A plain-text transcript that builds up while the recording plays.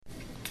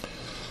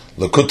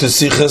Lakutei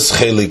Sichos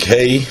Chelik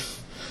Hey,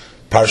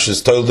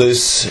 Parshas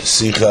Toldos,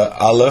 Sicha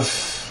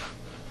Aleph,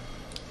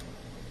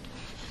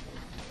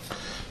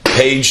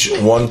 page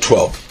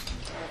 112.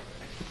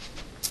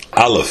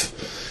 Aleph.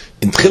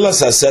 In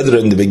Tchilas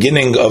HaSedra, in the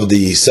beginning of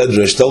the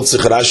Sedra, stellt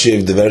sich Rashi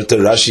of the Werte.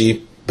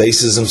 Rashi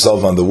bases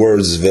himself on the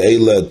words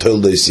Ve'ela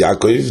Toldos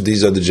Yaakov.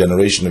 These are the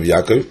generation of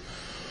Yaakov.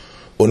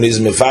 Und is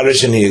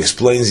mefarish, and he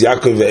explains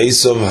Yaakov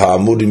ve'Esav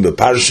ha'amurim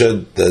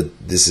beparsha, that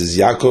this is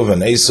Yaakov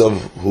and Esav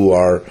who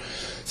are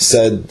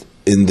said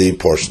in the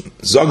portion.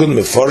 Zogan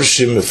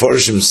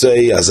meforshim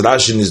say, as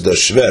Rashi is the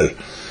shver,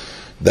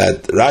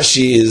 that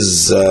Rashi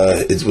is,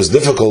 it was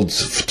difficult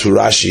to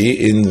Rashi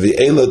in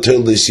Ve'ela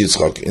Toldos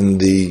Yitzchak, in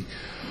the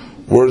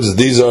words,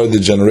 these are the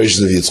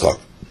generations of Yitzchak.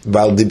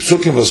 Weil die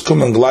psukim was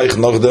kommen gleich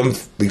nach dem,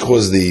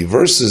 because the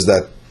verses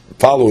that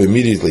follow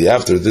immediately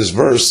after this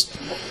verse,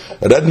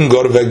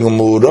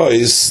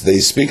 they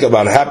speak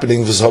about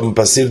happenings by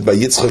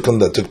Yitzchak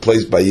that took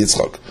place by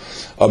Yitzchak.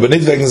 But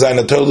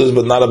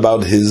not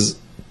about his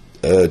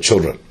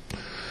children.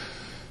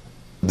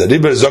 The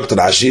Riber sagt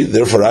Rashi,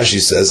 therefore Rashi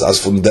says, as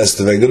from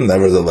Destevegen,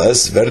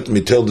 nevertheless, Vert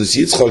Toldos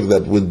Yitzchak,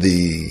 that with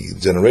the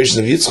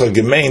generation of Yitzchak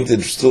gemeint,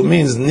 it still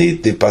means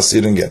nicht die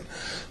Passierungen,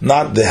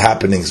 not the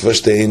happenings,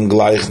 verstehen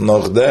gleich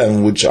noch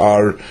them, which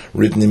are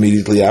written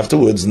immediately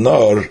afterwards,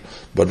 nor,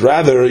 but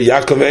rather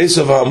Yaakov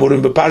Esav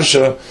ha'amurim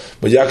beparsha,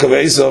 but Yaakov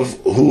Esav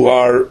who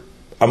are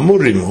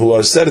amurim, who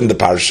are said in the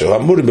parsha,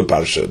 amurim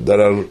beparsha, that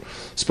are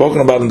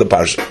spoken about in the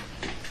parsha.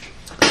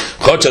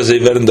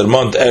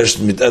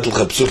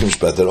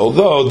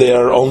 Although they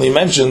are only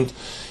mentioned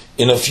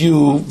in a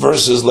few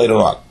verses later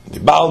on.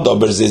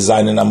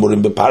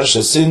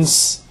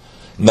 Since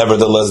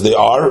nevertheless they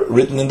are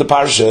written in the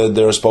parsha,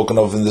 they are spoken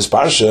of in this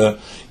parsha,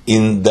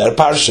 in their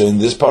parsha, in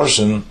this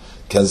portion,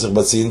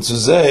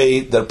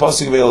 they're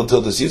passing Ve'ela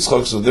Toldos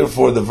Yitzchak, so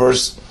therefore the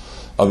verse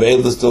of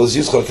Ve'ela Toldos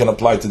Yitzchak can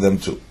apply to them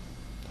too.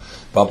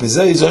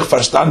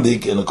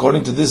 And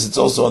according to this, it's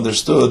also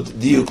understood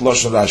diuk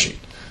lashon Rashi,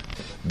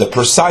 the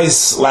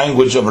precise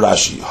language of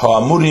Rashi.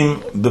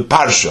 Ha'amurim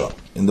beparsha,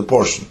 in the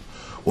portion.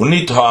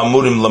 Unit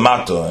ha'amurim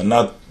lamato, and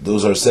not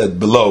those are said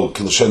below,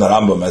 kilshen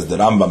Rambam, as the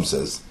Rambam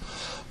says.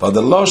 But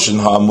the lashon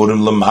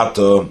ha'amurim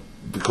lamato,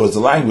 because the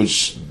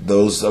language,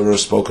 those are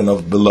spoken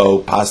of below,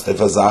 past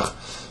efazach,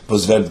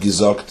 was vert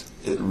gesagt,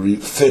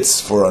 it fits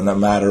for a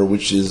matter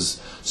which is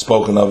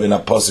spoken of in a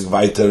pasuk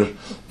weiter,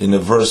 in a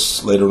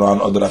verse later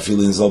on, or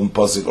afil in selben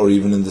pasuk, or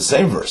even in the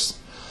same verse.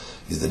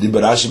 Is the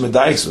Riber Rashi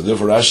medaik, so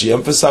therefore Rashi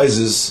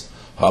emphasizes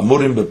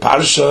ha'amurim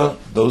beparsha,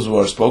 those who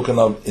are spoken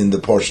of in the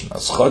portion.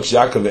 As chot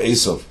Yaakov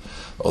Esav,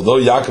 although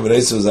Yaakov and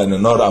Esav are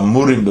not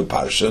amurim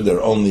beparsha,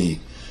 they're only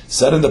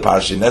said in the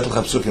parsha, in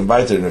etel psukim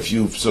weiter, in a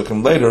few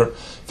psukim later,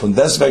 from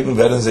deswegen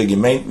werden sie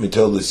gemeint mit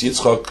Toldos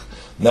Yitzchak,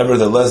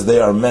 nevertheless they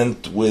are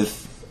meant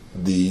with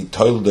the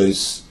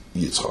Toldos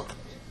Yitzchak.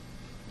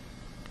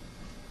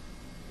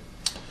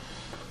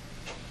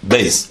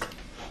 Base.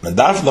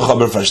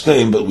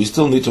 But we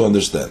still need to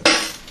understand.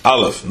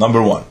 Aleph,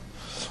 number 1.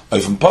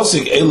 From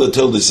Pasuk Eila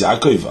Toldos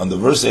Yaakov, on the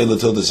verse Eila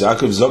Toldos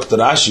Yaakov, Zokt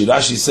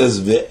Rashi says,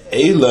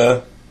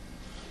 Ve'ela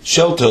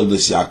Shel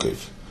Toldos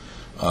Yaakov.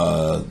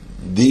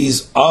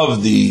 These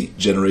of the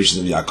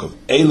generations of Yaakov.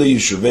 Eila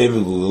Yeshuvei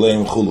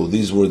v'Guleim Chulu.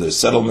 These were their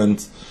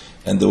settlement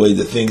and the way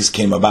the things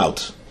came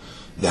about,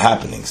 the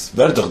happenings.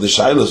 Vertoch the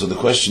Shaila, so the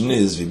question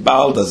is,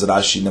 V'bal does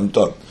Rashi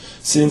nemton?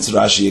 Since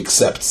Rashi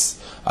accepts,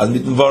 as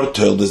mit dem Wort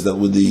Toldos, that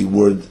with the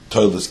word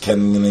Toldos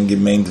can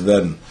gemeint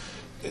werden,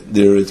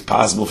 there it's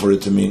possible for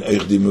it to mean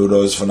Eich di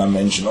Muros von a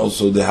mention,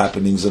 also the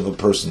happenings of a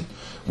person,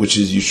 which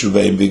is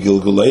Yeshuvei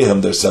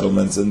v'Gilguleihem, their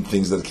settlements and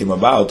things that came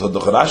about.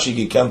 Hadoch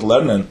Rashi can't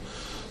learn,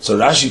 so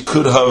Rashi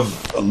could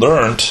have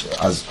learned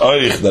as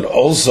Eich that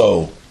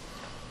also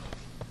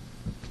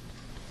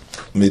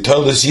mit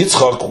Toldos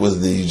Yitzchak,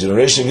 with the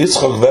generation of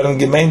Yitzchak, werden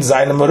gemeint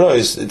seine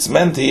Merois. It's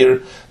meant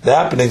here the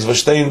happenings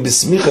verstehen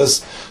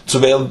bismichas zu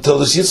Ve'ela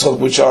Toldos Yitzchak,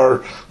 which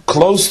are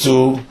close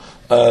to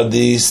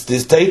the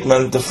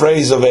statement, the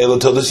phrase of Ve'ela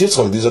Toldos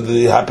Yitzchak. These are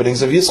the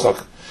happenings of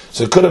Yitzchak.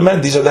 So it could have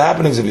meant these are the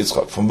happenings of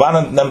Yitzchak. From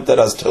Banat Nemter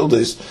as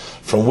Toldos,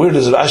 from where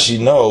does Rashi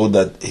know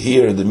that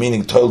here the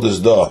meaning Toldos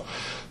da,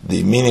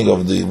 the meaning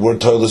of the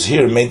word Toldos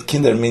here, meant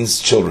kinder means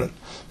children.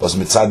 But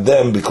mitzad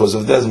them, because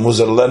of that,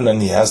 Muzar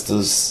Lernen, he has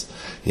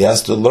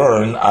to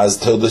learn as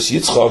Toldos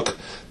Yitzchak,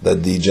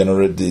 that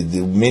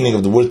the meaning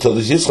of the word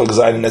Toldos Yitzchak is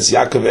as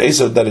Yaakov and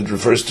Esav, that it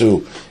refers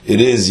to,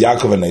 it is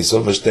Yaakov and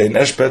Esav, V'shtein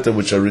Eshpeter,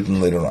 which are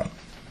written later on.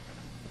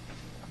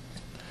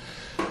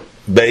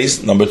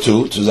 Base, number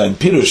 2, to sein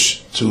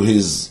Pirush, to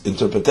his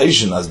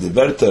interpretation as the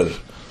Werter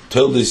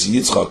Toldos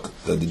Yitzchak,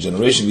 that the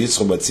generation of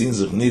Yitzchak beziehen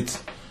sich nicht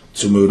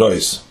zu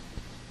Merois.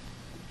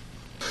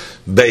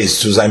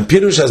 Base, to sein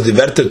Pirush as the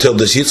Werter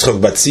Toldos Yitzchak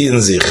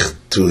beziehen sich,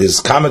 to his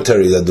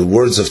commentary that the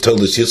words of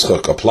Toldos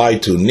Yitzchak apply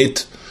to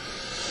nit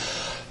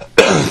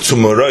to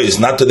Merois,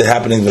 not to the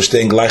happening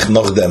verstehen gleich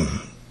noch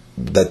them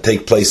that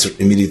take place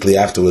immediately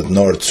afterward,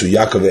 nor to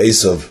Yaakov and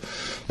Esav,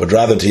 but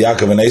rather to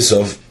Yaakov and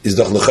Esav, is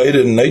doch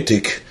lecheire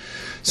neitik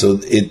So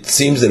it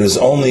seems that it's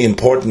only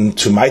important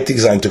to Maitik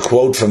Zayin to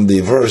quote from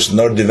the verse,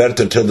 Nor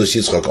diverter Tildus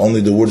Yitzchak, only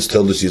the words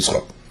Tildus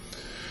Yitzchak.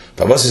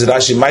 Was is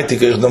Rashi Maitik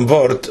dem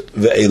Wort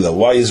Ve'ela?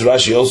 Why is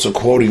Rashi also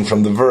quoting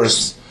from the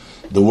verse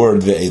the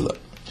word Ve'ela?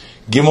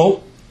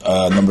 Gimel,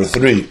 number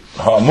 3.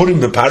 Ha'amurim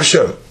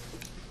beparsha.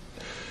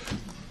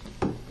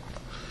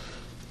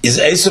 Is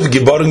Esav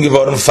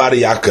geboren far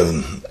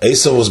Yaakov?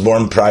 Esav was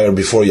born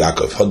before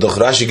Yaakov. Hadoch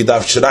Rashi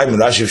gedav shraim.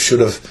 Rashi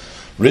should have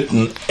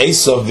written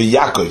Esav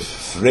v'Yaakov,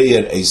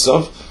 Freier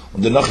Esav,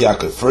 and then noch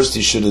Yaakov. First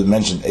he should have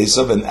mentioned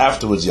Esav and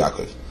afterwards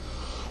Yaakov.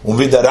 Und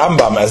wie der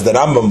Rambam, as the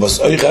Rambam was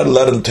eucher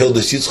lernen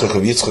Toldos Yitzchak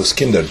of Yitzchak's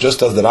kinder,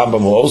 just as the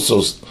Rambam who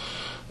also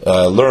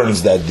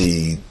learns that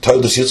the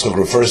Toldos Yitzchak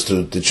refers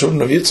to the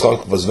children of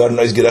Yitzchak, was very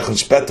nice gerechnet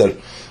später,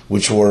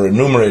 which were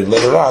enumerated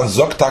later on.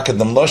 Zok taket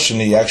dem Loshen,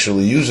 he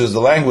actually uses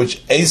the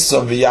language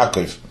Esav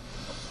v'Yaakov.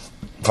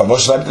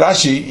 Favosh schreibt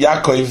Rashi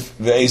Yaakov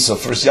v'Esav,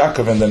 first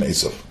Yaakov and then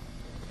Esav.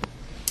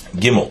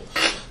 Gimel.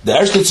 The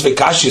erste zwei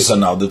Kashis are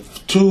now the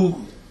two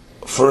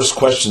first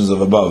questions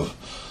of above.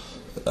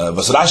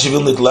 Was Rashi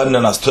will not learn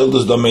as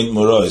Toldos domeint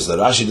Morois. That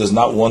Rashi does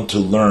not want to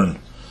learn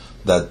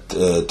that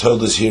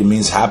Toldos here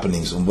means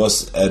happenings. And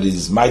was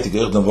is Maitik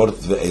Erdem Wort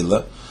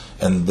Ve'ela,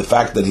 and the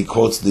fact that he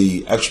quotes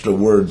the extra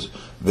word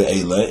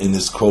Ve'ela in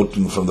his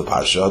quoting from the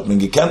Parsha.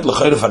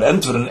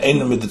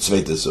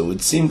 So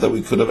it seemed that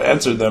we could have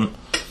answered them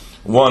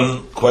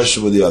one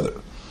question with the other.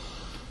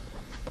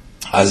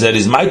 As there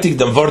is Maitik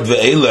dem Wort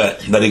Ve'ela,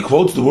 that he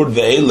quotes the word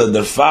Ve'ela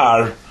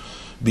therefore,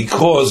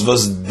 because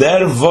was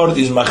der Wort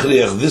is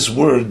machriach. This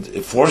word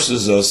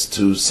forces us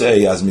to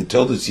say, as mit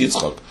Toldos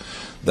Yitzchak,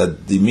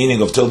 that the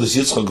meaning of Toldos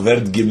Yitzchak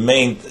werd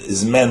gemeint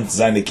is meant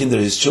seine Kinder,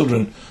 his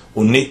children,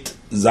 und nicht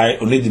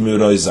die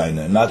Miroi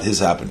seine, not his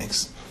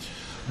happenings.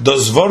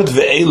 Das Wort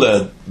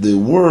Ve'ela, the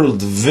word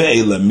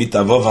Ve'ela, mit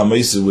avav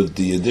ha-moisif, with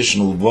the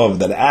additional vav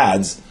that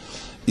adds,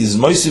 is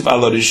moisif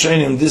ala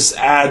rishonim. This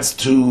adds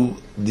to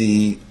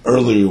the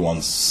earlier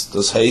ones.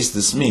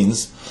 This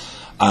means,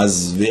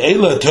 as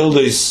Ve'ela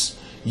Toldos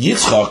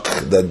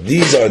Yitzchak, that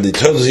these are the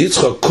Toldos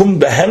Yitzchak, kum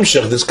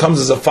behemshech, this comes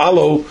as a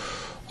following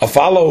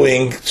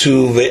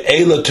to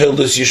Ve'ela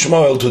Toldos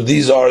Yishmael, to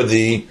these are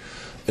the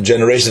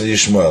generation of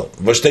Yishmael.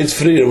 Vashtetz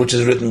Frier, which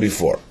is written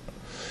before.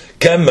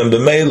 Kem and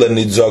b'meila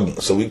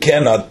nidzogen. So we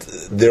cannot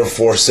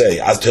therefore say,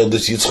 as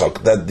Toldos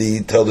Yitzchak, that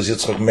the Toldos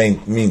Yitzchak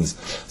means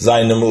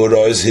Zainem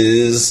Urois,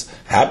 his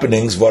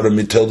happenings, varam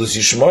mit Toldos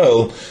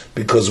Yishmael,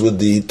 because with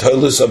the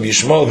Toldos of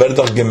Yishmael,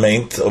 verdach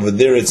gemeint, over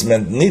there it's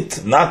meant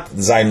not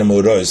Zainem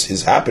Urois,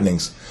 his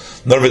happenings,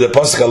 nor with the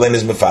Pasuk Alein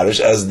is mefarish,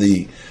 as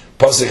the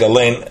Pasuk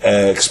Alein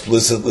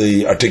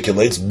explicitly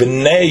articulates,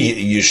 B'nei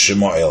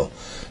Yishmael,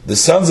 the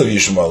sons of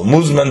Yishmael,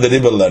 Muzman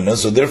deriba lernen,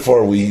 so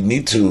therefore we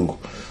need to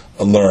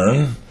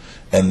learn,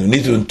 and we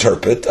need to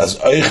interpret as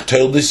Eich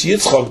Toldos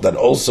Yitzchak, that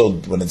also,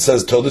 when it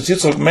says Toldos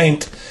Yitzchak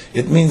meint,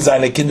 it means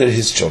seine Kinder,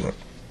 his children.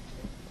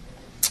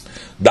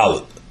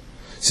 Dalet.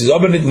 She's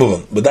aber nicht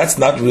moving, but that's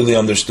not really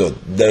understood.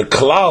 The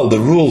klal, the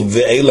rule,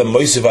 Ve'ela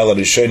moisiv ala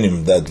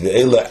rishonim, that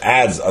Ve'ela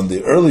adds on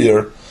the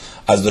earlier,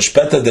 as the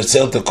später der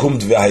Zelte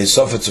kommt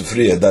ve'hayisofe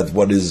zufriya, that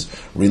what is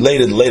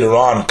related later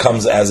on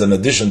comes as an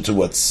addition to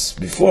what's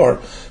before,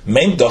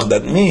 meint doch,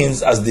 that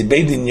means, as the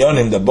beidin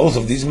yonim, that both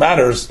of these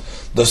matters,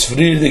 das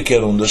friedike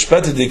and the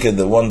späterdike,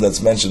 the one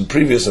that's mentioned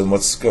previous and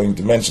what's going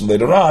to mention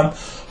later on,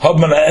 hat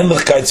man eine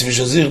Ähnlichkeit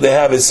zwischen sich, they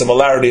have a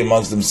similarity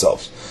amongst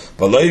themselves.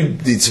 Weil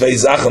die zwei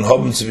Sachen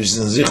haben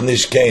zwischen sich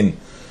nicht kein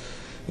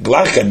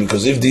Gleichheit,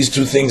 because if these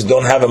two things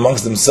don't have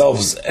amongst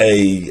themselves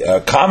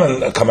a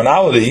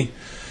commonality,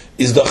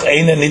 is doch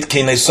eine nicht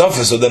keine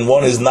Sofa, so then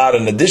one is not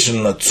an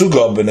addition, a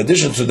zugab, in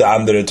addition to the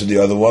andere, to the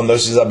other one,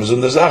 das ist a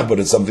besondere Sache, but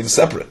it's something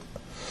separate.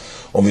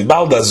 Und wie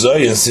bald das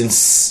soll, and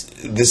since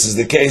this is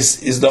the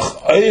case, is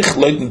doch euch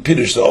leuten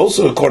Pirush, so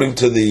also according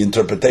to the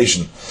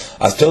interpretation,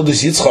 as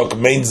Toldos Yitzchak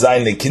meint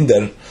seine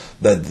Kinder,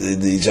 that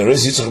the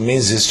generation Yitzchak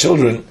means his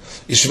children,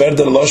 ishver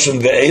der Loshen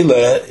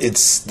Ve'ela,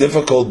 it's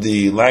difficult,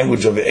 the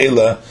language of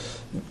Ve'ela,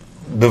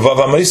 bevav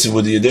ha-moisiv,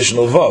 with the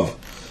additional vav.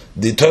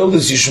 The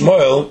Toldos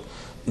Yishmael,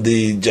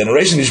 the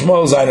generation of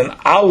Yishmael, seinen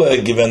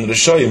alle given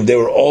Rishoyim, they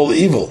were all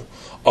evil.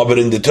 But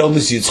in the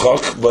Toldos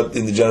Yitzchak, but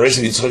in the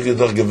generation of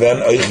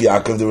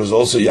Yitzchak, there was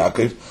also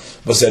Yaakov,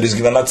 but there is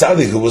given a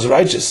tzaddik who was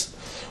righteous.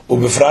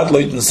 Ubefrat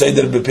leuten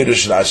seder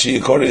bepirush Rashi,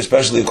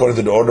 especially according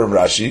to the order of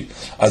Rashi,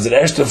 as the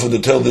erster for the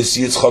Toldos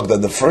Yitzchak,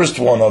 that the first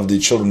one of the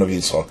children of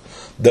Yitzchak,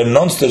 the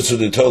nonster to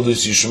the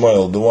Toldos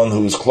Yishmael, the one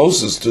who is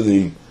closest to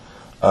the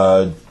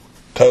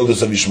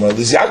Toldos of Yishmael,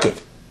 is Yaakov.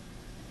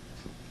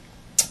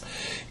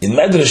 In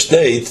Medrash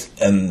state,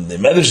 and the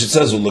Medrash it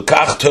says,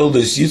 "Ulekach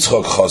Toldos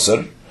Yitzchak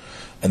chaser,"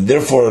 and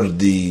therefore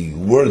the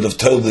word of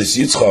Toldos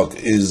Yitzchak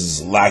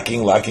is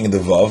lacking the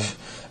vav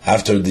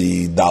after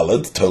the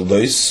dalet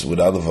Toldos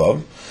without the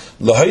vav.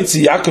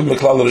 Lahaitzi Yaakov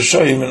meklal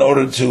Rishoyim, in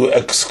order to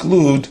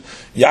exclude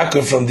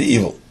Yaakov from the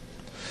evil.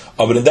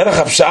 But in derech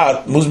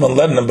hapshat muzman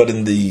lernen, but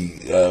in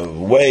the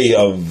way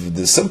of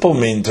the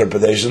simple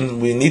interpretation,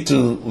 we need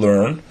to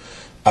learn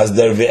as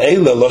der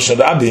Ve'ela Loshen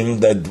Rabim,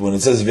 that when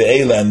it says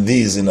Ve'ela and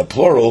these in a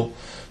plural,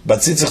 But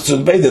Tzitzich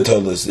Tzud Beide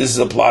told us this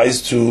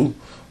applies to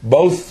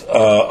both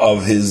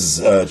of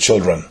his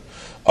children.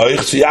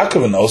 Oich to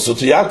Yaakov and also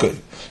to Yaakov.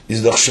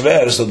 Is doch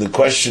schwer, so the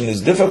question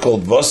is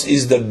difficult. Was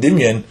is the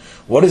dimyan?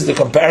 What is the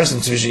comparison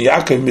between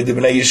Yaakov and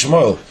Bnei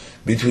Yishmael,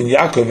 between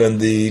Yaakov and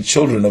the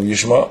children of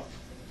Yishmael?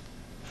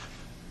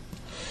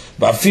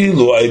 And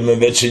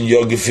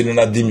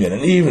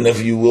even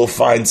if you will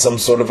find some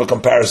sort of a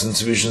comparison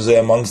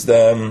amongst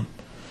them,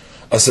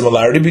 a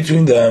similarity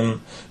between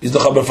them, is the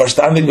chaber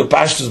verstandig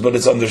bepashtus, but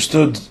it's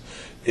understood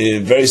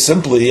very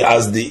simply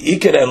as the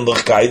iker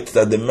endlichkeit,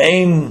 that the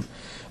main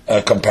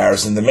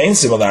comparison, the main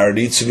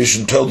similarity,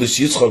 tzivishun Toldus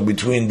Yitzchak,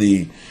 between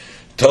the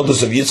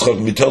Toldus of Yitzchak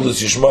and the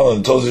Toldus Yishmael,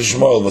 and the Toldus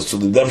Yishmael was to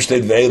the dem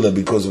state ve'ela.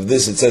 Because of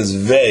this, it says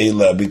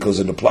ve'ela because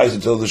it applies to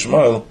Toldus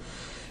Yishmael.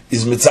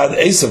 Is mitzad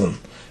Esav.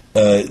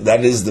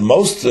 That is the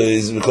most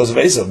is because of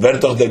Esav.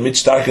 Vertoch der mit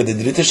starke the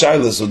dritte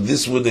shaila. So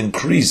this would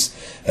increase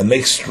and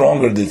make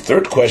stronger the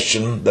third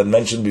question that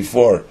mentioned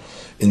before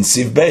in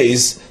Siv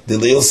Beis, the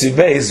Leil Siv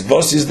Beis.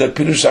 Was is the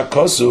Pirush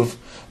HaKosuv?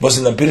 Was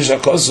in the Pirush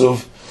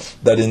HaKosuv?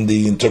 That in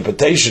the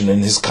interpretation, in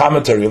his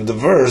commentary of the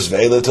verse,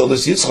 Ve'ela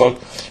Toldus Yitzchak,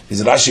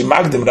 is Rashi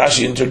Magdim.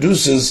 Rashi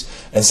introduces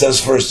and says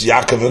first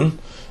Yaakovin,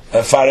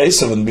 far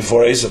Esavin,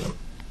 before Esavin.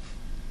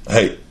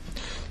 Hey,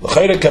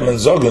 L'chayra Kamen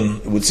Zogun,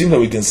 it would seem that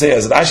we can say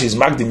as Rashi is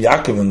Magdim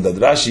Yaakovin, that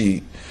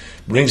Rashi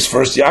brings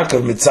first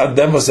Yaakov mitzad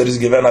demos that is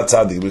given at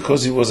Tzadik,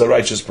 because he was a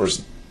righteous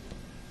person.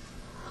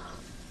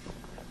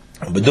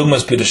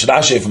 B'dugmas Pirush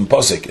Rashi from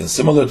Posek, and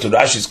similar to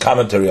Rashi's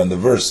commentary on the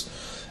verse,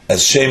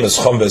 as Shem as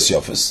Chom Ves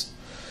Yofes.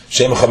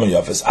 Shem Chom and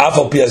Yefes.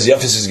 Afal pi as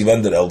Yefes is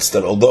given the eldest,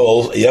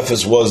 although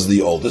Yefes was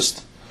the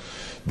oldest.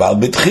 Bal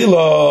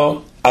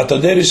bitchila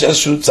atoderish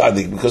eshu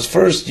tzaddik, because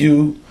first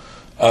you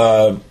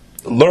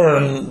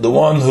learn the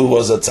one who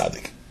was a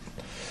tzaddik.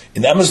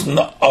 In Emerson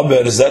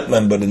Aber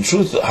Zetman, but in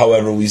truth,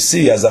 however, we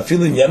see as a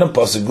feeling Yenem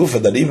Pasuk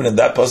Gufa that even in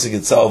that Pasuk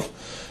itself,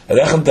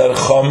 Rechent der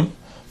Chom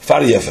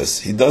far Yefes.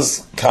 He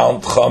does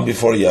count Chom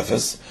before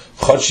Yefes.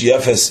 Choch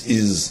Yefes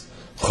is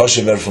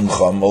Choshever from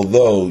Chom,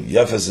 although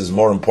Yefes is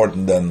more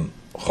important than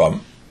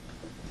Chom.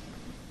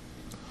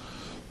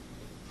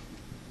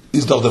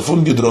 Is doch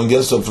davon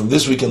gedrungen, so from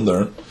this we can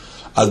learn,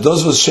 as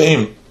those was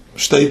shame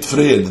steht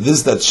frier,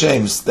 this that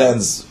shame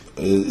stands,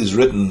 is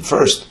written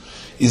first,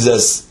 is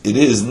as it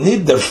is,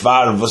 nid der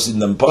far was in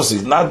dem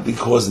Posik, not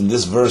because in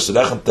this verse,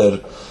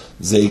 rechenter,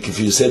 if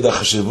you say that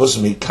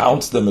Chashivusm, he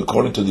counts them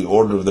according to the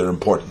order of their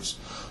importance.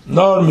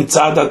 Nor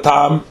mitzad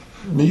atam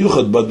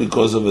miyuchad, but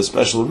because of a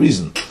special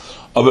reason.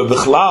 Aber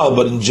bichlal,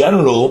 but in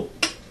general,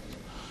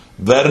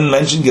 werden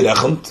Menschen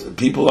gerechnet,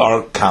 people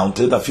are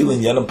counted, I feel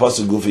in Yenem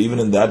Pasuk Gufa, even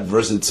in that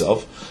verse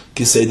itself,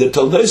 Kiseder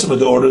Toldesim,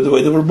 the order, the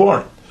way they were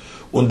born.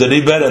 Und der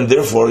Riber, and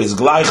therefore, is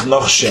gleich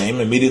noch Shem,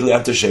 immediately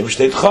after Shem,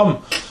 steht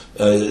Chom.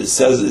 It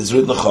says, it's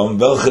written Chom,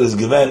 welcher is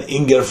given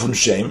Inger von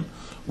Shem,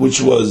 which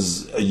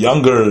was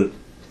younger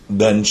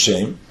than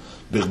Shem,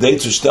 bichdei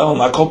zu stellen,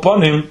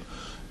 akoponim,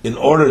 in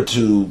order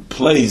to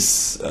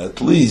place,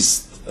 at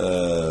least,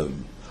 Chom,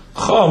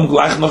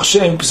 gleich noch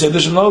Shem,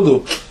 Kiseder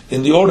Shenodu,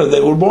 in the order they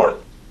were born.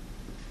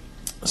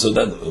 So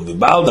that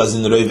Vibal does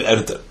in Reiv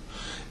Erter,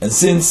 and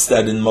since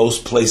that in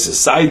most places,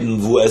 Seiden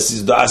vu es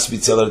is das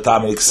spezieller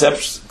Tam,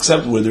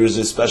 except where there is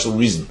a special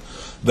reason.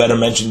 When I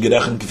mentioned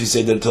Gerechen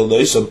Kifiseder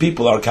Tildei, some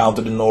people are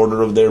counted in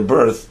order of their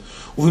birth.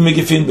 Uvi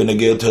Megifin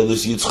Benegel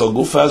Tildus Yitzchak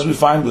Gufa, as we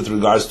find with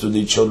regards to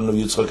the children of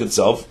Yitzchak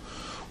itself.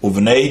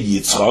 Uvnei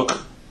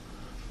Yitzchak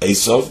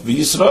Esav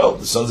v'Yisrael,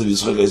 the sons of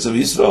Yitzchak Esav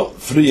v'Yisrael.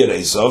 Frier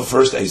Esav,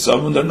 first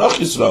Esav, and then noch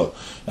Yisrael,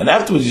 and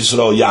afterwards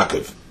Yisrael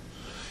Yaakov.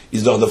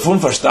 Is doch davon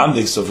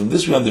verstandig, so from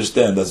this we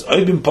understand as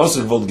Oibim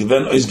Pasuk would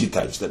given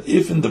Oizgitach, that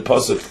if in the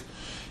Pasuk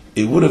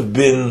it would have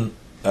been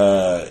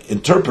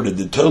interpreted,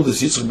 the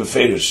Toldus Yitzchak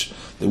Beferish,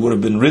 they would have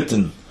been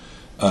written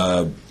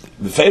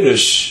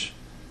Beferish,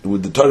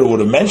 the Torah would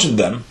have mentioned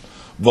them,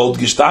 Volt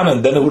Gishtan,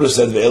 and then it would have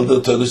said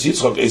Ve'elda Toldus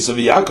Yitzchak Esav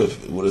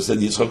Yaakov, it would have said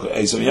Yitzchak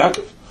Esav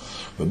Yaakov.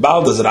 But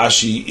Baldas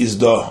Rashi is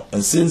do,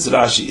 and since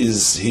Rashi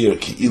is here,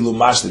 Ki'ilu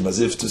Mashlim, as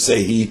if to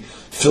say he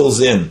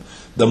fills in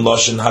the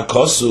Mloshen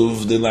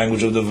HaKosuv, the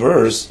language of the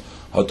verse,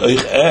 Hot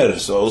Oich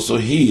so also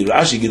he,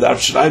 Rashi, Gedarf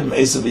Shraibim,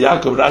 Esav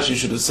Yaakov, Rashi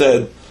should have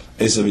said,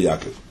 Esav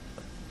Yaakov.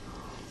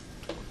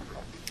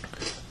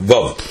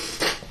 Vov.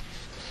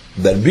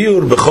 That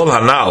Biur Bechol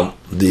Hanal,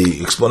 the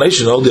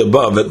explanation of all the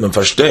above, that men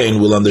verstehen,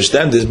 will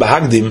understand this,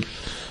 Bahagdim,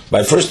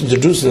 by first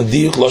introducing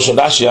the Diuk Loshen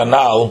Rashi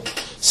Hanal,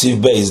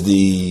 Siv Beis,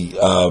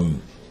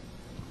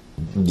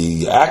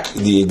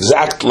 the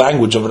exact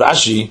language of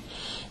Rashi,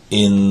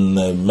 in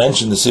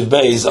mentioned the Siv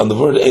Beis on the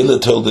word Eila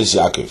Toldes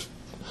Yaakov.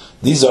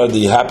 These are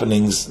the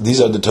happenings,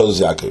 these are the Toldes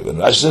Yaakov. And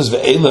Rashi says,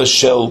 Ve'ela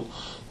Shel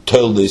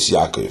Toldes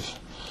Yaakov.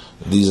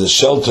 These are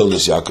Shel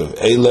Toldes Yaakov.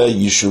 Eila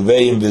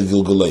Yishuveim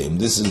V'Gilguleim.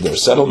 This is their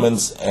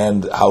settlements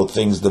and how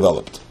things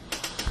developed.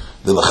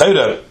 The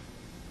L'chayra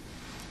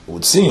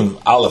would seem,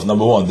 Aleph,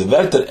 number one, the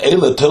Verter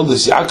Eila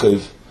Toldes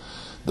Yaakov,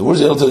 the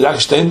words Eila Toldes Yaakov,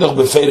 Stein doch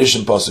Beferish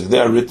in Pasuk. They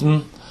are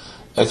written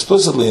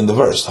explicitly in the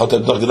verse. So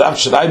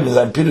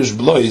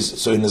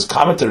in his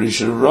commentary he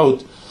should have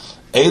wrote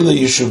Eila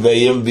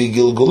Yishuveim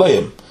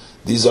V'Gilguleim.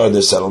 These are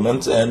their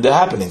settlements and their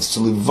happenings.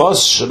 So why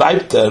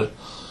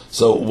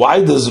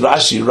does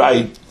Rashi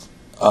write?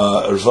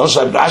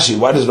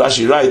 Why does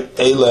Rashi write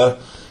Eila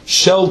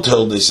Shel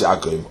Toldos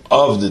Yaakov,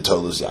 of the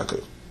Toldos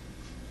Yaakov?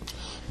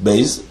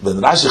 Base when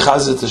Rashi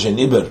chazet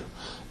Sheniber,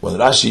 when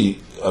Rashi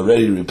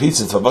already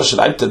repeats it,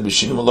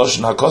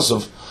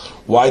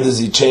 why does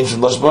he change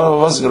from Lashon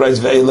Baruch? He writes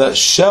Ve'ela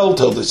Shel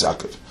Toldos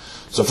Yaakov.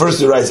 So first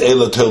he writes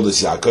Eila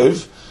Toldos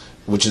Yaakov,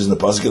 which is in the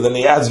pasuk, and then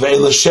he adds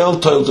Ve'ela Shel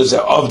Toldos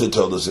of the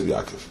Toldos of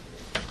Yaakov.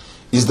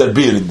 Is there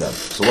beer in them?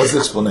 So what's the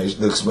explanation?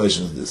 The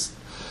explanation of this,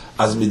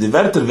 as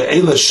midiverter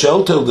Ve'ela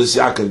Shel Toldos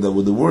Yaakov, that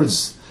with the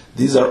words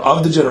these are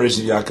of the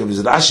generation of Yaakov,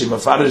 is Rashi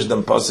mafarish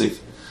them pasuk.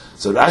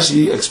 So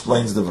Rashi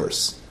explains the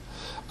verse.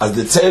 As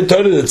the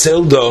Torah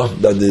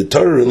that the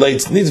Torah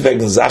relates needs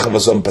wegen Sachen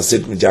was on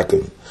passiert mit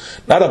Yaakov,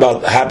 not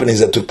about happenings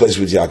that took place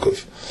with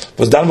Yaakov.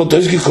 Was dann wird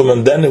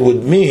durchgekommen, then it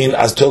would mean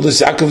as Toldos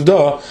Yaakov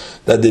da,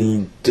 that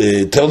the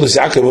Toldos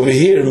Yaakov over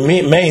here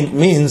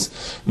means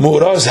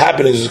Mu'ros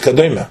happenings with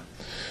Kadoima.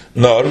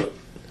 Nor,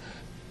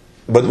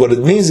 but what it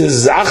means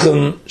is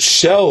Sachen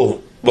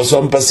shel was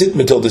on passiert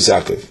mit Toldos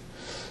Yaakov,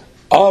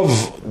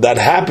 of that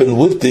happened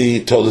with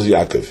the Toldos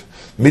Yaakov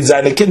mit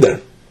seine Kinder.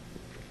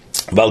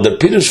 Weil der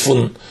Pirush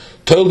von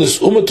Toldos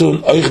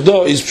Umatun euch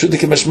da is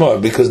pshutik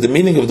mashma, because the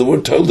meaning of the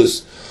word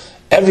Toldos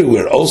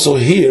everywhere, also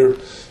here,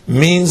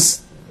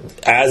 means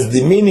as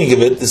the meaning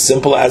of it, as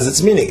simple as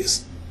its meaning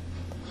is.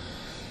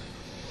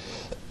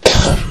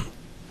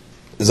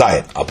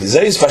 Zayin.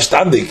 Apizay is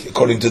verstandig.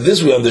 According to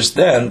this, we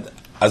understand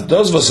as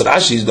those was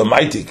Rashi is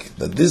domaitik,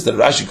 that this that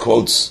Rashi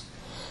quotes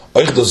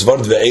euch das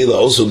Wort ve'ela,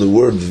 also the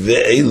word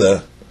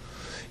ve'ela,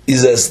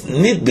 is as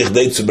nit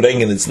bichdei to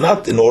bring, and it's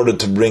not in order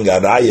to bring a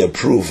raya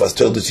proof as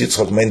Toldos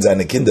Yitzchak means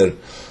seine Kinder,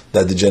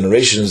 that the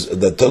generations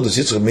that Toldos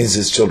Yitzchak means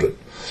his children.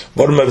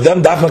 For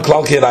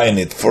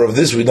of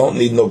this we don't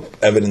need no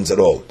evidence at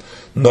all.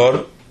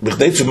 Nor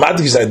bichdei to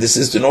matik, this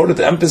is in order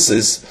to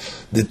emphasize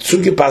the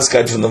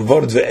zugepaskeit from the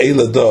word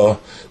ve'ela da,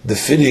 the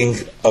fitting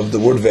of the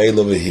word ve'ela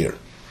over here.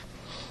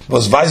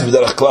 Was weiß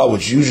b'derech klal,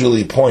 which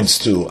usually points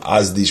to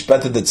as the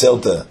shpete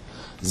detzelte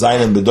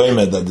zayin and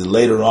bedoime, that the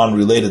later on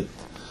related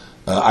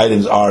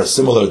items are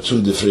similar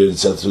to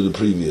the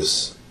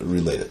previous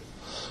related.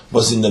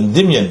 But in the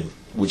Dimyan,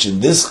 which in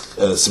this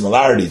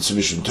similarity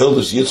to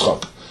Toldos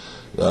Yitzchak,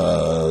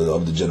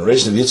 of the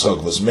generation of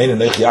Yitzchak, was main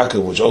Nech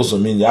Yaakov, which also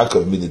mean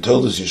Yaakov, mean the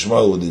Toldos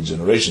Yishmael with the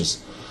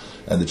generations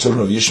and the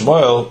children of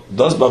Yishmael,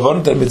 does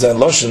Bavarnter mit sein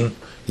Loshen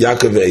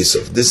Yaakov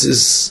Esav. This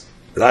is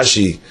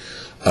Rashi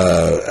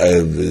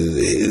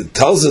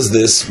tells us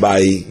this by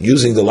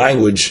using the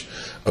language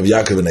of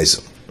Yaakov and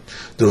Esav.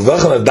 The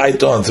Rav Elchanan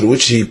Daiton, through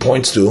which he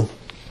points to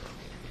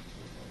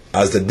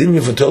as the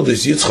Dimyan from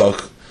Toldos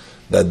Yitzchak,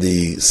 that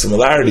the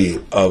similarity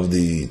of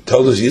the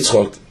Toldos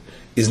Yitzchak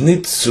is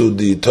not to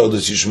the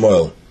Toldos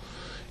Yishmael,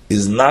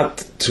 is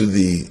not to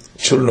the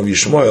children of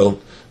Yishmael,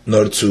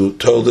 nor to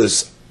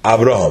Toldos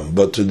Avraham,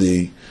 but to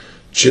the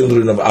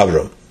children of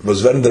Avraham.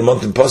 Was very the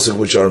mountain pasuk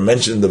which are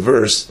mentioned in the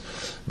verse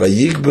by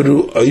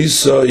Yikberu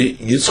Oisai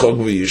Yitzchak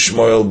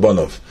v'Yishmael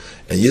Bonov,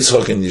 and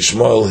Yitzchak and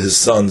Yishmael his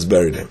sons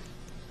buried him.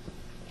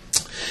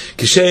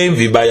 Kishem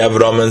vi by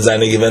Avram and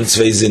seine given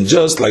zwei sind,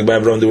 just like by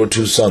Avram there were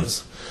two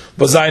sons,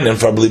 but seinen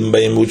verblieben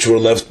by him, which were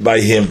left by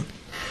him.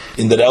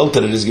 In the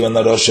elder it is given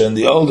a Rasha, and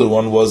the older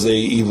one was a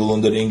evil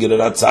under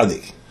Inger at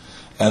Tzadik,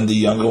 and the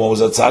younger one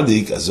was a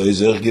Tzadik, as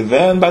is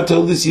given by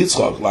Toldos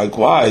Yitzchak.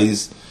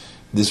 Likewise,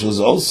 this was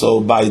also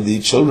by the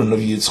children of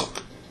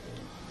Yitzchak.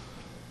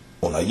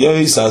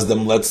 As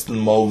them lets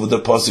them over the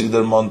pasuk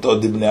der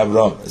Monto Dibnei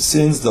Avram,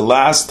 since the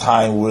last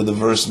time where the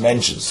verse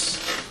mentions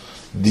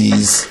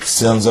these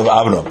sons of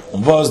Avram,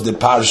 was the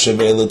parsha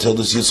ve'ela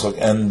Toldos Yitzchak,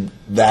 and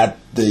that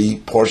the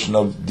portion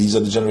of these are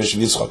the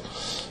generation of Yitzchak.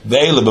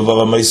 Ve'ela b'vav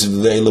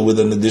ha'meisiv, ve'ela with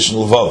an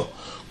additional vav.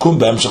 Kum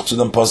b'emshach to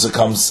them pasuk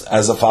comes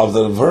as a follow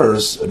the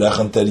verse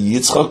rechenter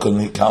Yitzchak, and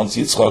he counts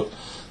Yitzchak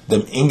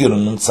them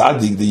Ingerun and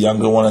Tzadik, the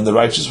younger one and the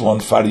righteous one,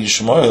 far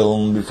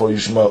Yishmael, before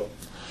Yishmael.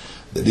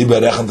 The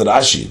Riba rechenter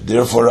Rashi.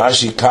 Therefore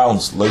Rashi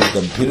counts like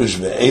them Pirush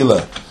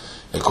ve'ela,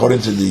 according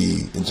to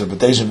the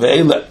interpretation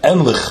ve'ela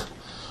enlich.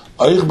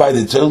 By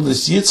the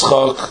Toldos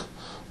Yitzchak,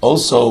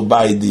 also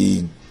by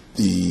the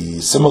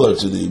similar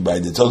to the by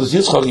the Toldos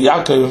Yitzchak,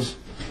 Yaakov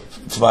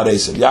for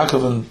Esav,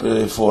 Yaakov and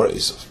for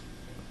Esav.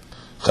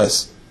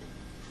 Ches.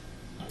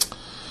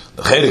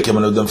 The Chere came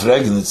and them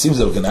fragen. It seems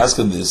that we can ask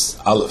him this.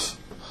 Aleph.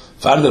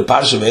 Father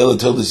Parsha ve'ela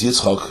Toldos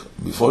Yitzchak,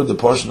 before the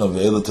portion of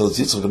ve'ela Toldos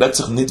Yitzchak, redt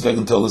sich nit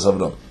wegen Toldos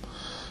Avram.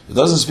 It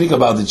doesn't speak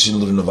about the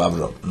children of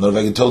Avram, nor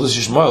wegen Toldos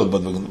Yishmael,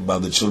 but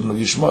about the children of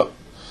Yishmael.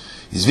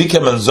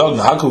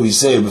 How can we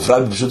say,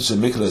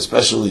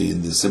 especially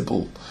in the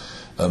simple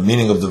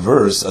meaning of the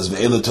verse, as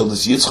Ve'ela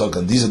Toldos Yitzchak,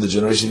 and these are the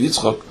generation of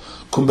Yitzchak,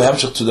 kum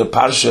behemshach to the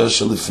parsha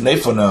shelifnei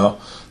for now,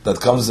 that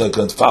comes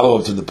can follow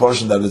up to the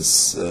portion that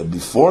is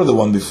before the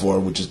one before,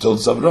 which is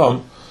Toldos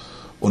Avram,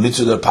 only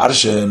to the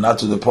parsha, and not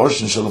to the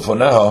portion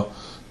shelifoneha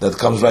that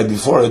comes right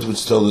before it, which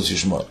is Toldos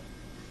Yishmael,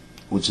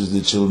 which is the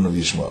children of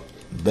Yishmael.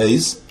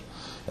 Base,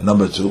 and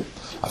number 2.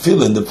 I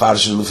feel in the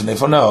parsha lufnei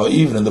for now,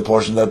 even in the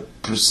portion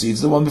that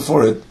precedes the one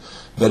before it,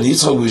 that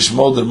Yitzchak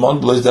v'Yishmael der mon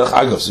blois derech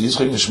agav. So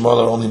Yitzchak and Yishmael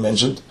are only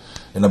mentioned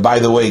in a by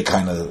the way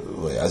kind of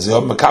way. As they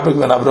have mekabel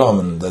ben Avraham,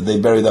 and that they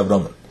buried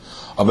Avraham.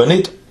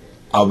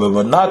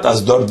 But not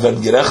as dort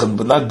werden gerechnet,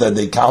 but not that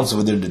they count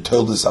over there the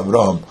Toldos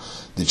Avraham,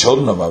 the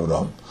children of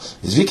Avraham.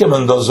 Is wie kann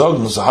man da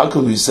sagen, so how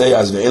could we say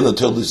as ve'ela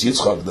Toldos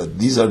Yitzchak, that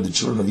these are the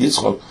children of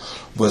Yitzchak,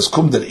 was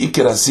kum der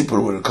Iker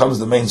HaSipur, where it comes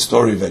the main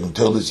story wegen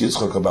Toldos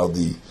Yitzchak about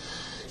the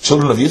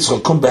children of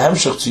Yitzchak, kum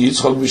behemshach to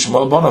Yitzchak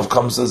v'Yishmael Bonav,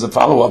 comes as a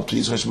follow-up to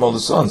Yitzchak and Yishmael the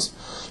sons.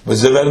 But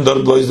they werden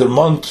dort blois der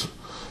Mond,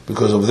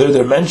 because over there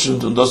they're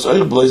mentioned, and das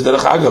euch blois derech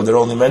agav, they're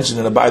only mentioned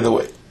in a by the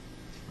way.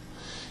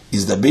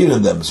 Is the beer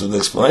in them. So the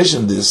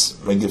explanation is,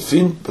 we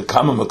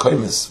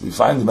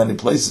find in many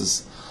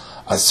places,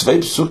 as Svei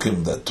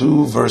Psukim, that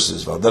two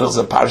verses, Valderech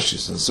Ze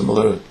Parshis, and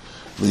similarly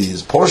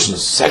his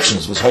portions,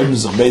 sections, was Hoym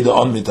Zich Beide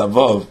On Mit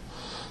Avav,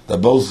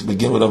 that both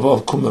begin with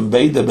Avav, Kum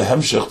Beide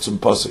Behemshech Zum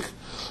Posik.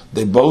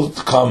 They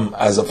both come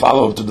as a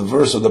follow-up to the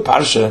verse of the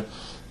Parsha,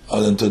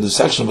 and to the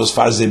section was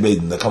Farzei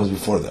Beiden, that comes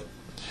before them.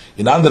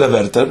 In andere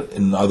Wörter,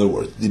 in other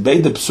words, the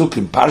Beide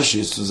Psukim,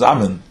 Parshis,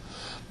 zusammen,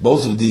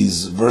 both of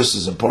these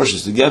verses and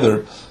portions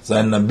together,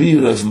 Zayin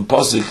Nabir and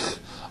Posik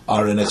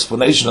are an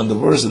explanation on the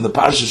verse in the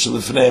Parsha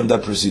Shalifneim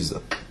that precedes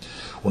them.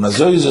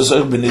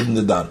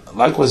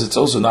 Likewise, it's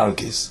also in our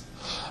case.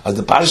 As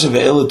the Parsha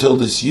Ve'ela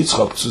told us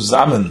Yitzchak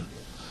zusammen,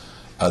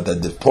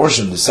 that the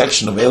portion, the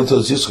section of Ve'ela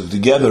told us Yitzchak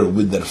together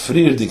with their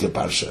Frierdike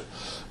Parsha,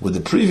 with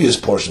the previous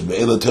portion,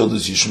 Ve'ela told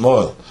us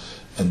Yishmael,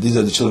 and these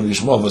are the children of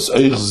Yishmael, was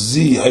Euch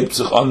Zi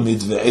Heipzich On Mit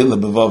Ve'ela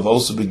Bevav,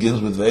 also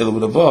begins with Ve'ela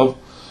with Avav,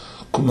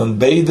 Kuman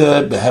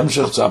Beide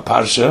behemshech to a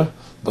parsha,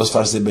 bos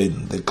farsei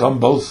beiden. They come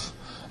both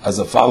as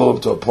a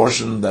follow-up to a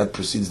portion that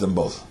precedes them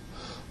both.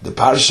 The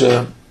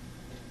parsha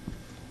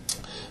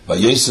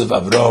Vayosef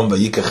Avram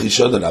Vayikach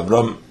Isha, that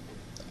Avram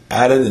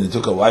added and he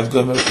took a wife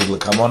gomer to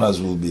Lekamon, as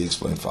will be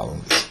explained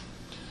following this.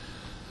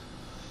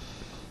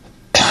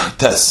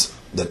 Tes,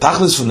 the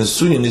tachlis from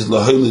Nesuyin is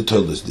lahoili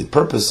toldos. The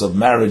purpose of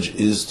marriage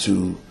is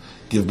to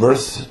give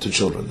birth to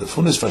children. The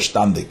fun is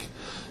verstandig.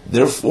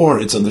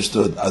 Therefore, it's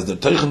understood as the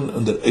Teichen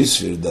und der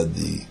Eisfir, that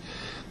the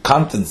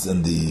contents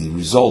and the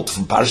result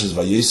from Parshas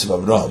Vayosef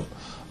Avram,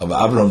 of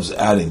Avram's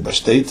adding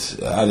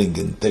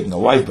and taking a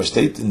wife,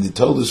 Bashtet in the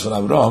Toldos from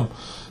Avram,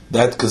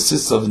 that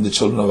consists of in the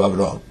children of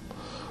Avram.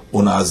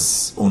 Und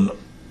as the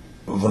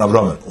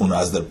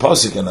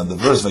Pasuk and the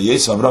verse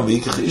Vayosef Avram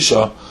Vayikach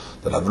Isha,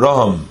 that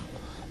Avram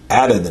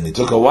added and he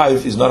took a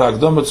wife, is not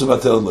Akdama to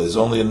Batel, is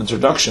only an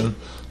introduction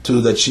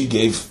to that she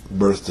gave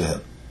birth to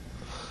him.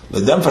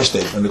 Let them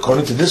verstehen, and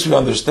according to this we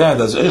understand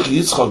as Euch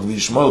Yitzchak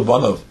v'Yishmael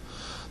Bonav,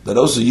 that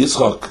also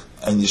Yitzchak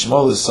and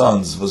Yishmael his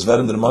sons was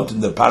werden der Mont in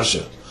the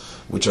Parsha,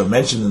 which are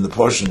mentioned in the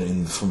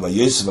portion from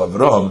Vayosef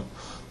Avram,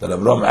 that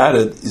Avram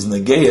added, is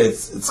Negeya,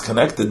 it's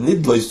connected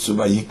nidlois to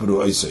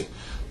Vayikbru Oisei,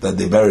 that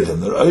they buried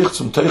him. They're Euch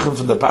zum Teichen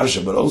from the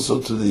Parsha, but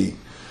also to the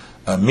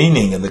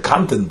meaning and the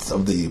content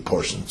of the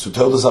portion, to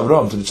Toldos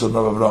Avram, to the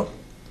children of Avram.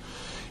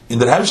 In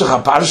the Hemshech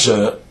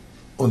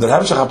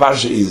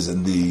HaParsha is,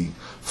 and the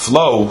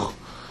flow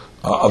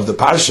of the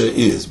Parsha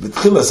is,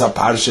 B'tchilas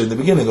HaParsha, in the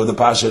beginning of the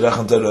Parsha,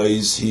 Rechan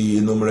Terois, he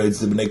enumerates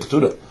the Bnei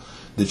Keturah,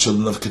 the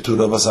children of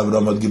Keturah, was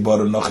Avram had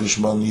Gibor, Noch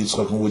Yishmael and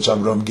Yitzchak, which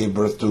Avram gave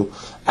birth to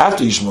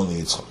after Yishmael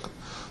and Yitzchak.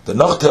 The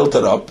Noch tells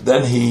it up,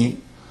 then he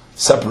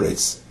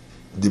separates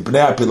the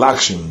Bnei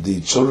Apilakshim, the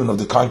children of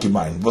the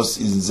concubine, was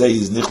in Zei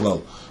is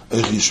Nichlal,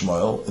 Euch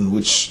Yishmael, in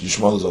which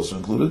Yishmael is also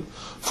included,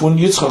 Fun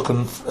Yitzchak,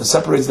 and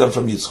separates them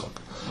from Yitzchak.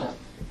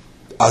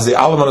 As the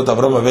Alamanot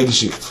Avram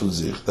Avegishikt von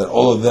sich, that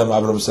all of them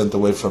Avram sent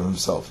away from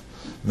himself.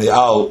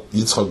 Me'al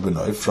Yitzchak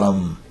Benoi,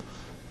 from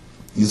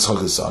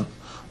Yitzchak his son.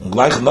 And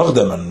gleich noch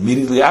dem, and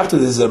immediately after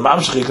this, the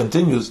Mamshech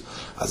continues,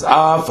 as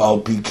Af al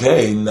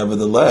Pikein,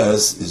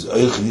 nevertheless, is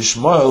Euch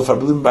Yishmael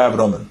verblieben by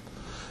Avram.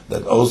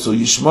 That also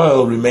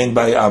Yishmael remained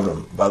by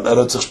Avram.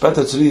 But sich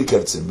später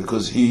zurückgekehrt,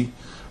 because he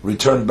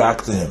returned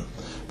back to him.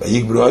 By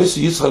Yigbru Ois,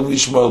 Yitzchak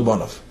Yishmael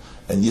Bonav.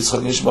 And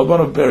Yitzchak Yishmael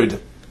Bonav buried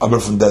him. Aber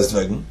von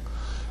deswegen,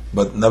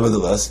 but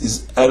nevertheless,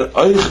 is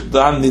euch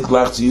dan nit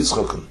gleich zu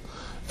Yitzchak,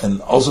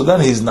 and also then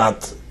he's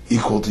not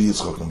equal to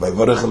Yitzchak. By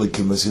Varech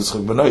Elikim is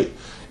Yitzchak Benoi,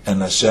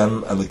 and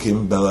Hashem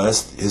Elikim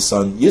blessed his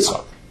son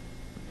Yitzchak.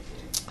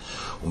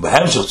 Und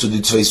behemshach to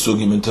the zwei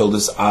Sugim and told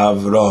us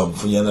Avram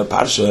from Yener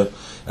Parsha,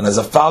 and as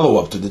a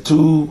follow-up to the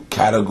two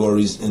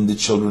categories in the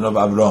children of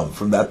Avram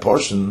from that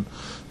portion,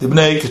 the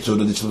Bnei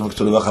Keturah, the children of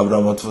Keturah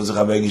Avram, what was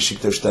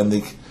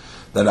ständig,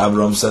 that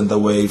Avram sent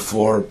away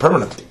for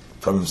permanently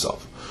from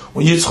himself.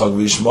 When Yitzchak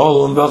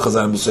v'Yishmael and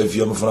Belchazan b'Seif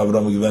Yom von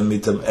Avram given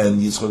mitem,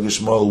 and Yitzchak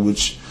Yishmael,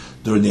 which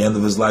during the end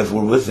of his life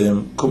were with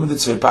him, come in the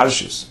zwei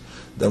parshas.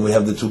 Then we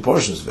have the two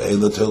portions.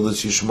 Ve'ela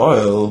Toldos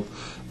Yishmael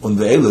and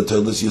Ve'ela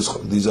Toldos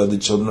Yitzchak. These are the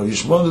children of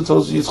Yishmael and the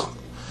Toldos Yitzchak.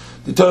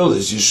 The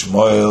Toldos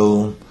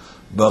Yishmael,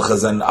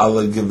 Belchazan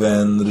alle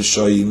given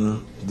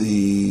Rishoyim,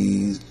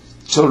 the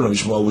children of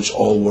Yishmael, which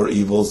all were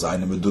evil,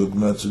 Zayin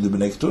Medugma to the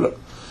Bnei Keturah.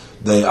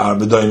 They are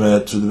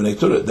Bedoime to the Bnei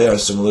Keturah. They are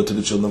similar to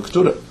the children of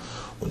Keturah.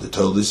 When they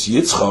told us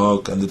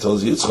Yitzchak, and they told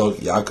us Yitzchak,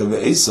 Yaakov and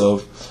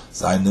Esav,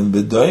 Zainem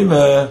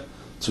B'doime,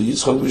 to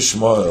Yitzchak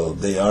V'Shmoel.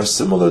 They are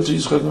similar to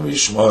Yitzchak and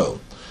V'Shmoel.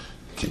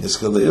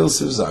 Kiniska Le'il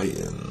Siv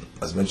Zayin.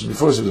 As mentioned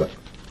before, Siv Zayin.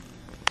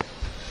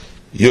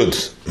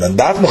 Yud. Man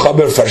darf noch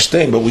aber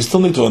verstehen, but we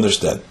still need to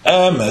understand.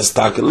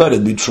 Let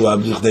it be true,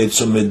 them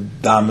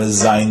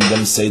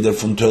say they're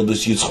from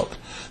Toldus Yitzchak.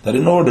 That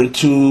in order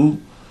to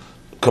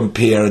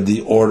compare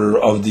the order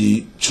of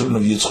the children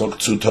of Yitzchak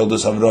to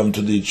Toldus Avram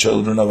to the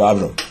children of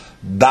Avram,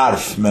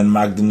 darf men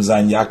magdim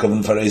zayin Yaakov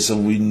and for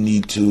Esav, we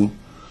need to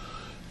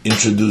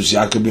introduce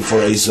Yaakov before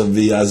Esav.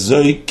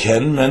 V'azoi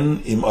ken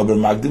men im aber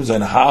magdim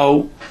zayin.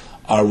 How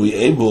are we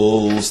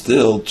able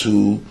still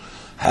to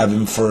have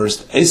him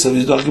first? Esav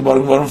is talking about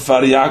him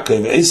for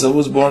Yaakov. Esav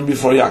was born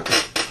before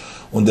Yaakov.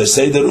 When they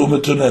say that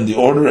umetun, and the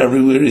order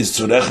everywhere is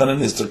to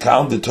rechanen, is to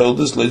count the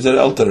Toldus later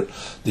elter,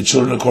 the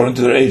children according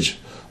to their age.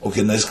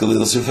 Okay,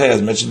 Neskalil Sifei,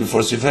 as mentioned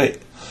before Sifei.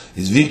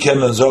 Is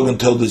Vikem and Zogan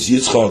told us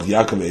Yitzchak,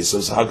 Yaakov,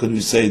 Esav. So how could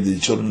we say the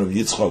children of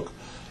Yitzchak,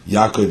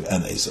 Yaakov,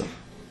 and Esav?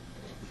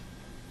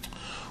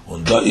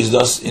 And that is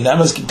thus in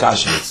Emes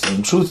Kashmitz.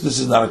 In truth, this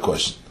is not a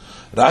question.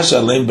 Rashi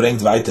Alein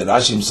brings weiter.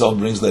 Rashi himself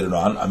brings later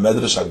on a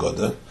Medrash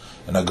Agoda,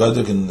 and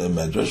Agoda in the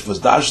Medrash was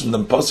darshan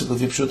them Pasuk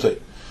Lefipshutei,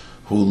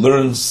 who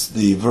learns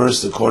the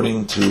verse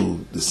according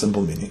to the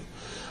simple meaning.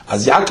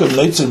 As Yaakov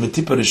Neitzer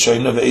Metipa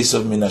Rishoyna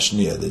ve'Esav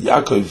Minashniya, that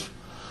Yaakov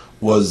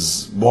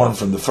was born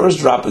from the first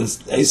drop and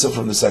Esav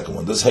from the second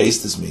one. This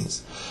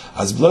means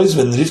as blois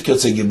when Rivka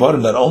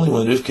geboren, that only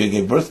when Rivka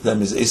gave birth to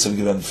them is Esav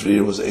given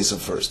freer, was Esav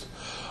first.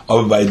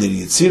 Or by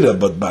the Yitzira,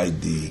 but by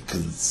the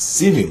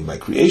conceiving, by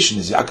creation,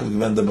 is Yaakov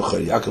given the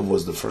Bechor. Yaakov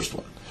was the first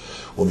one.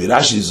 When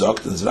Rashi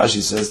zokt, and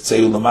Rashi says,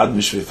 Tzeu lamad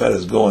mishvei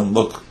feres, go and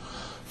look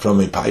from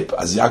a pipe.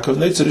 As Yaakov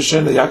Neitzer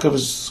Rishon, Yaakov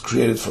is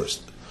created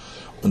first.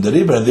 And the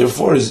Rebbe, and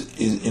therefore is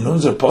in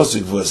unser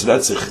Posuk v'es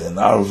Retzich, in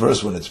our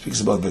verse when it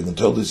speaks about Begin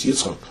Toldus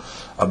Yitzchak,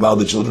 about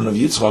the children of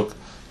Yitzchak,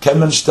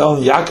 Kemen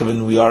Shtel Yaakov,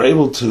 and we are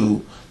able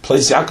to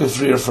place Yaakov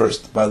freer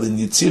first by the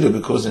Yitzira,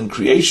 because in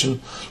creation,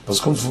 was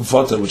comes from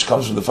Vater, which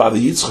comes from the father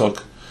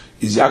Yitzchak,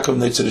 is Yaakov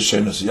Neitzer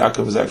Rishon. So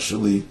Yaakov is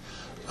actually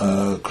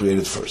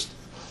created first.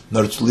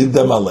 Not to leave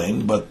them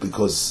alone, but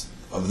because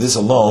of this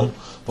alone,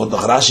 but the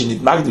Rashi nit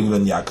magdim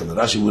ben Yaakov.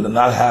 Rashi would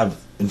not have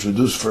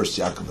introduced first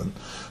Yaakov,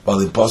 while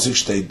in Pasuk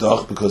shtei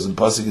doch, because in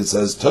Pasuk it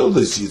says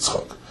Toldus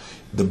Yitzchak,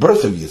 the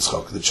birth of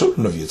Yitzchak, the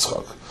children of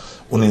Yitzchak.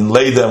 When in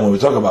Leida, when we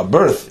talk about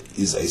birth,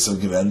 is Esav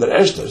given der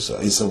Eshter, so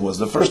Esav was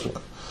the first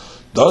one.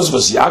 Those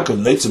was Yaakov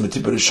Neitzer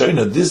Metipa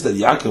Rishoyna. This that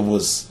Yaakov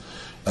was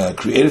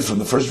created from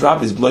the first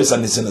drop is blois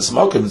on Nisenas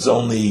Mokim. It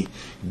only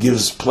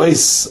gives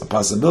place, a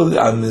possibility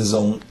on his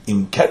own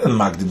im Kenen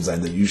Magdim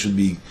Zayin, that you should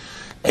be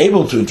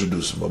able to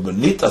introduce him, but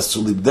nitas to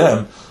leave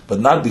them, but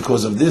not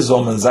because of this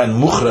Omen Zayin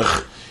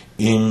Muchrech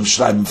im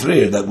Schreiben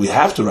Freer, that we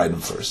have to write him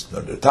first. Now,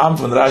 the time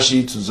from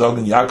Rashi to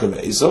Zogan Yaakov and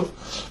Esav,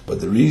 but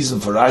the reason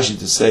for Rashi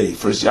to say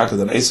first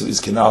Yaakov and Esav is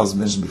Kenal, as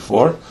mentioned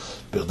before,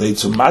 in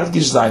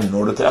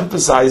order to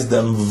emphasize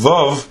them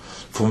Vav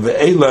from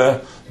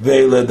Ve'ele,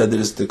 that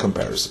is the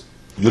comparison.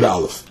 Yud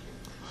Aleph.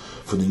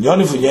 For the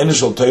Nyoni for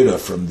Yenishal Torah,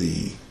 from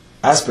the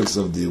aspects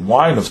of the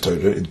wine of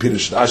Torah, in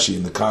Pirush Rashi,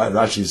 in the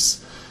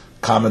Rashi's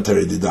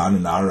commentary Didan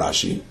in our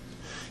Rashi,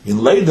 in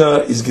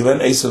Leida is given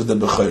Esav the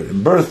Bechor.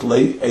 In birth,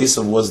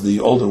 Esav was the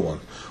older one.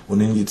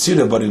 When in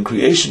Yitzira, but in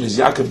creation is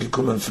Yaakov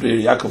Gikum and Freer.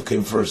 Yaakov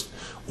came first,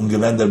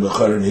 given der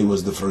Bechor, and he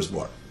was the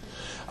firstborn.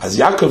 As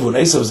Yaakov and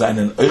Esav sein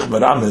in Eich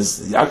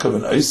Barames, Yaakov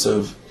and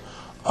Esav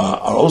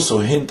are also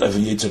hint of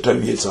Yetzer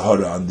Tov Yetzer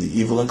Hara, on the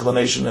evil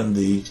inclination and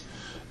the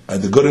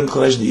good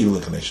inclination, the evil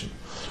inclination.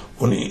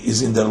 When he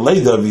is in the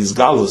Leida of his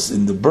Galus,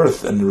 in the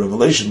birth and the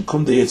revelation,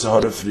 kum the Yetzer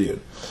Hara Freer.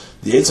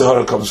 The Yetzer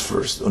Hara comes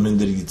first, and in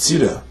the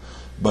Yitzira,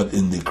 but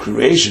in the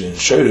creation, in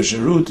Sheirish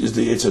and root, is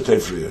the Yetzer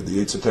Tov Freer. The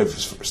Yetzer Tov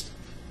is first.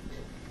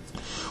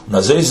 And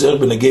the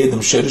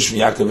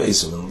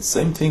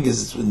same thing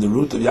is in the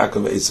root of Yaakov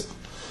and Esav.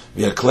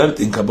 We are cleared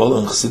in Kabbalah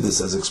and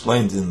Chassidus, as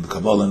explained in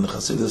Kabbalah and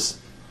Chassidus,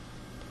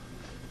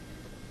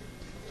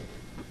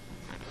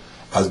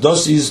 as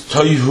das is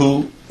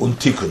Toihu und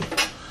Tikkun,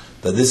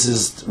 that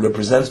this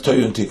represents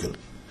Toihu and Tikkun,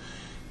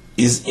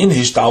 is in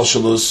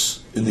Hishtalshalus,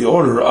 in the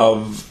order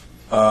of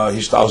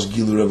Hishtalsh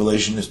Gilu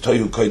revelation, is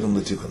Toihu Kaidum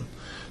L'Tikkun.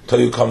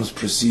 Toihu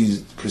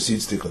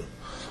precedes Tikkun.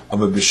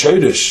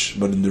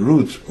 But in the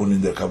root, and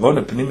in the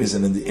Kavanah Pnimis,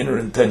 and in the inner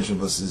intention,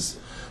 was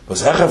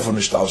Hecher von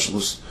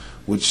Hishtalshalus,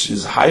 which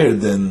is higher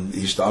than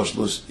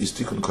Hishtalshalus, is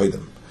Tikkun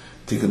Kaidum.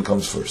 Tikkun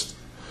comes first.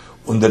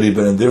 And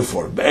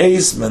therefore, when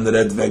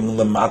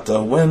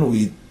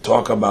we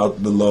talk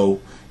about below,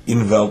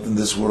 inwelt in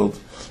this world,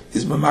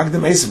 is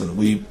Magdim Esav.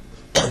 We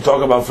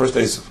talk about first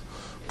Esav.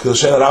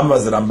 Kilshen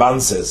Rambam, the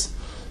Ramban says,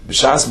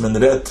 B'shas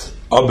menret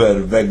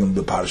aber wegen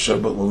the parsha,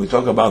 but when we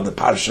talk about the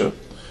parsha,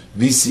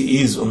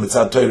 VC is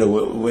mitzat Torah,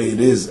 way it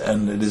is,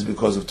 and it is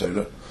because of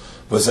Torah.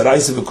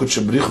 V'saraisa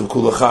v'kutshabrichu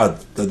kulachad,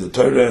 that the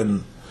Torah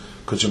and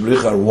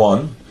kutshabrich are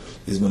one,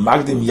 is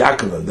Magdim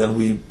Yaakov, and then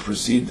we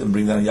proceed and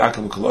bring down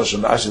Yaakov Kolosh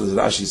and Rashi, as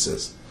Rashi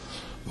says.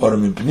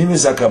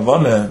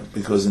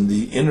 Because in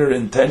the inner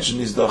intention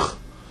is doch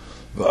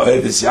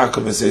V'oheves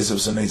Yaakov es Esav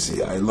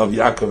sonesi. I love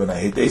Yaakov and I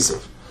hate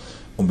Esav.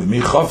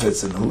 B'mi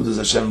chofetz, and who does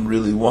Hashem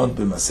really want?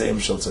 B'maseim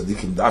shel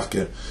tzadikim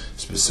davke,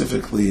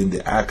 specifically in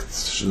the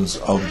actions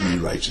of the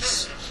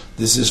righteous.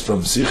 This is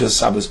from Sichas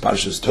Shabbos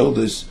Parshas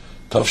Toldos,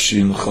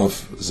 Tafshin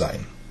Chof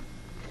Zayin.